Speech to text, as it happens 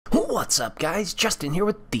What's up guys, Justin here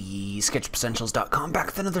with TheSketchUpEssentials.com, back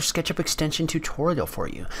with another SketchUp extension tutorial for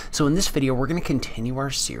you. So in this video we're going to continue our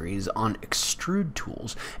series on Extrude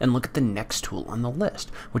Tools and look at the next tool on the list,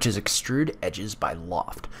 which is Extrude Edges by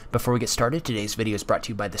Loft. Before we get started, today's video is brought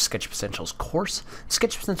to you by the SketchUp Essentials course. The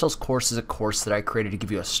SketchUp Essentials course is a course that I created to give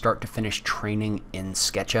you a start to finish training in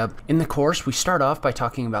SketchUp. In the course we start off by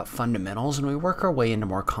talking about fundamentals and we work our way into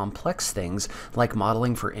more complex things like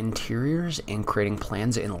modeling for interiors and creating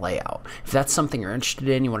plans in layout. If that's something you're interested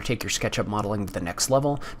in, you want to take your SketchUp modeling to the next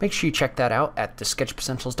level, make sure you check that out at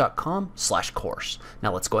TheSketchUpEssentials.com/course.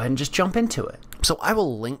 Now let's go ahead and just jump into it. So I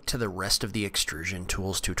will link to the rest of the extrusion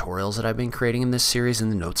tools tutorials that I've been creating in this series in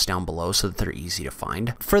the notes down below so that they're easy to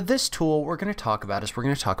find. For this tool, we're going to talk about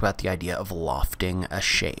the idea of lofting a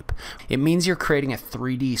shape. It means you're creating a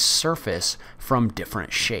 3D surface from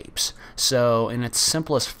different shapes. So in its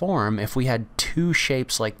simplest form, if we had two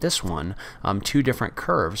shapes like this one, two different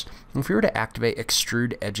curves, if we were to activate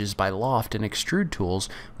Extrude Edges by Loft in Extrude Tools,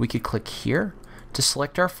 we could click here to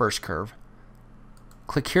select our first curve,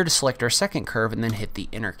 click here to select our second curve, and then hit the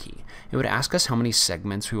Enter key. It would ask us how many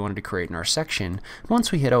segments we wanted to create in our section.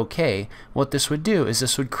 Once we hit OK, what this would do is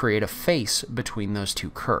this would create a face between those two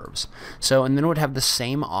curves. So, and then it would have the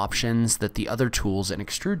same options that the other tools in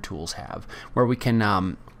Extrude Tools have, where we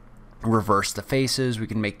can reverse the faces, we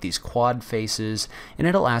can make these quad faces, and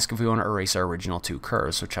it'll ask if we want to erase our original two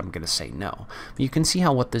curves, which I'm going to say no. But you can see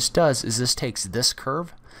how what this does is this takes this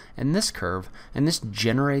curve, and this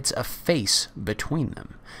generates a face between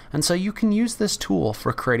them. And so you can use this tool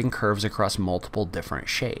for creating curves across multiple different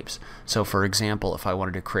shapes. So for example, if I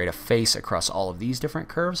wanted to create a face across all of these different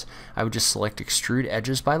curves, I would just select Extrude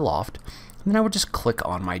Edges by Loft, and then I would just click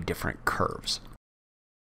on my different curves.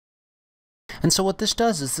 And so what this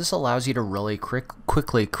does is this allows you to really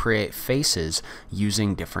quickly create faces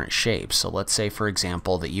using different shapes. So let's say, for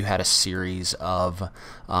example, that you had a series of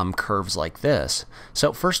curves like this.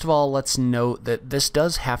 So first of all, let's note that this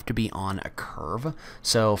does have to be on a curve.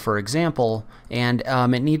 So for example, and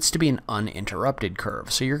it needs to be an uninterrupted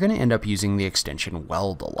curve. So you're going to end up using the extension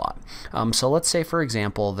weld a lot. So let's say, for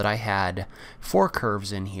example, that I had 4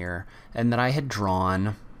 curves in here and that I had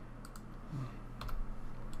drawn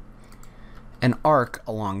an arc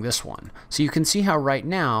along this one. So you can see how right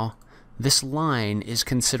now this line is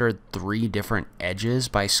considered 3 different edges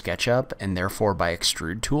by SketchUp and therefore by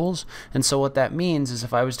Extrude Tools. And so what that means is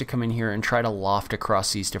if I was to come in here and try to loft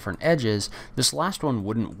across these different edges, this last one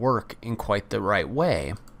wouldn't work in quite the right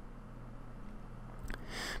way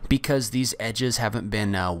because these edges haven't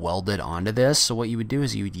been welded onto this. So what you would do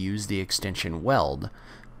is you would use the extension weld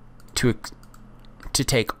to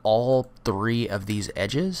take all 3 of these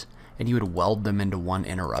edges and you would weld them into one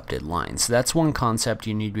interrupted line. So that's one concept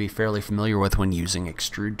you need to be fairly familiar with when using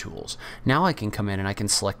Extrude Tools. Now I can come in and I can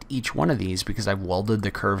select each one of these because I've welded the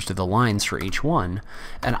curves to the lines for each one,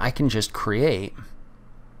 and I can just create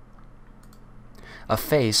a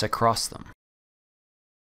face across them.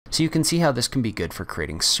 So you can see how this can be good for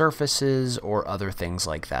creating surfaces or other things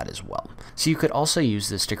like that as well. So you could also use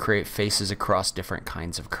this to create faces across different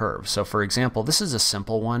kinds of curves. So for example, this is a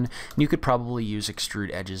simple one, and you could probably use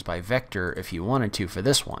Extrude Edges by Vector if you wanted to for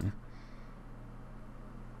this one.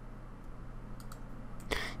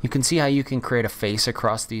 You can see how you can create a face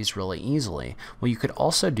across these really easily. Well, you could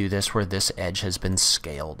also do this where this edge has been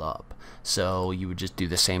scaled up. So you would just do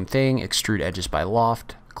the same thing, Extrude Edges by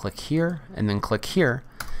Loft, click here, and then click here,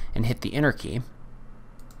 and hit the Enter key. I'm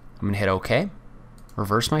going to hit OK,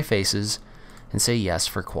 reverse my faces, and say yes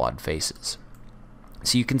for quad faces.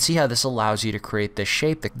 So you can see how this allows you to create this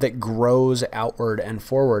shape that grows outward and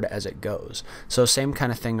forward as it goes. So same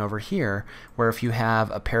kind of thing over here, where if you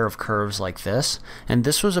have a pair of curves like this, and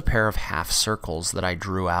this was a pair of half circles that I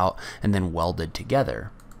drew out and then welded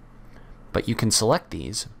together. But you can select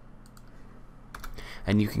these,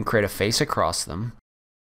 and you can create a face across them,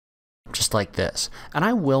 just like this. And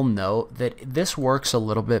I will note that this works a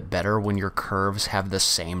little bit better when your curves have the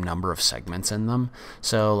same number of segments in them.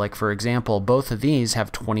 So like for example, both of these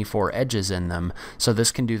have 24 edges in them, so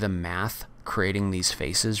this can do the math creating these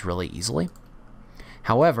faces really easily.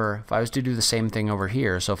 However, if I was to do the same thing over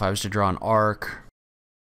here, so if I was to draw an arc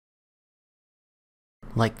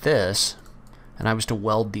like this, and I was to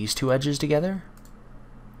weld these 2 edges together,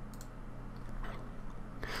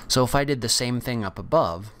 so if I did the same thing up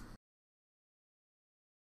above,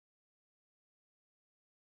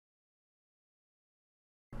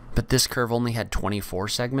 but this curve only had 24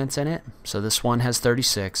 segments in it, so this one has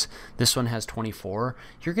 36, this one has 24,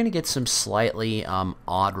 you're going to get some slightly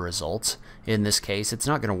odd results. In this case, it's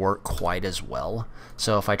not going to work quite as well.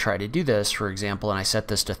 So if I try to do this, for example, and I set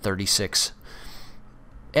this to 36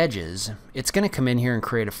 edges, it's going to come in here and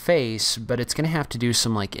create a face, but it's going to have to do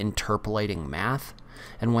some like interpolating math.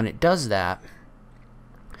 And when it does that,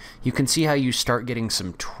 you can see how you start getting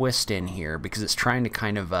some twist in here because it's trying to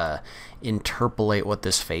kind of interpolate what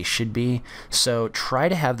this face should be. So try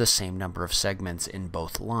to have the same number of segments in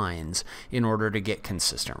both lines in order to get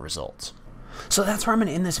consistent results. So that's where I'm going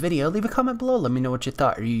to end this video. Leave a comment below. Let me know what you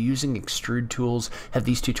thought. Are you using Extrude Tools? Have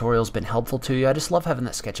these tutorials been helpful to you? I just love having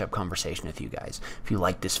that SketchUp conversation with you guys. If you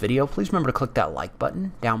like this video, please remember to click that like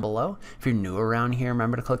button down below. If you're new around here,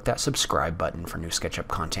 remember to click that subscribe button for new SketchUp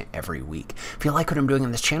content every week. If you like what I'm doing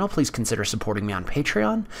on this channel, please consider supporting me on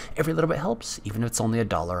Patreon. Every little bit helps, even if it's only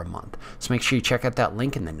 $1 a month. So make sure you check out that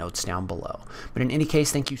link in the notes down below. But in any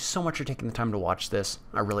case, thank you so much for taking the time to watch this.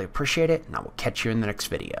 I really appreciate it, and I will catch you in the next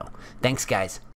video. Thanks, guys.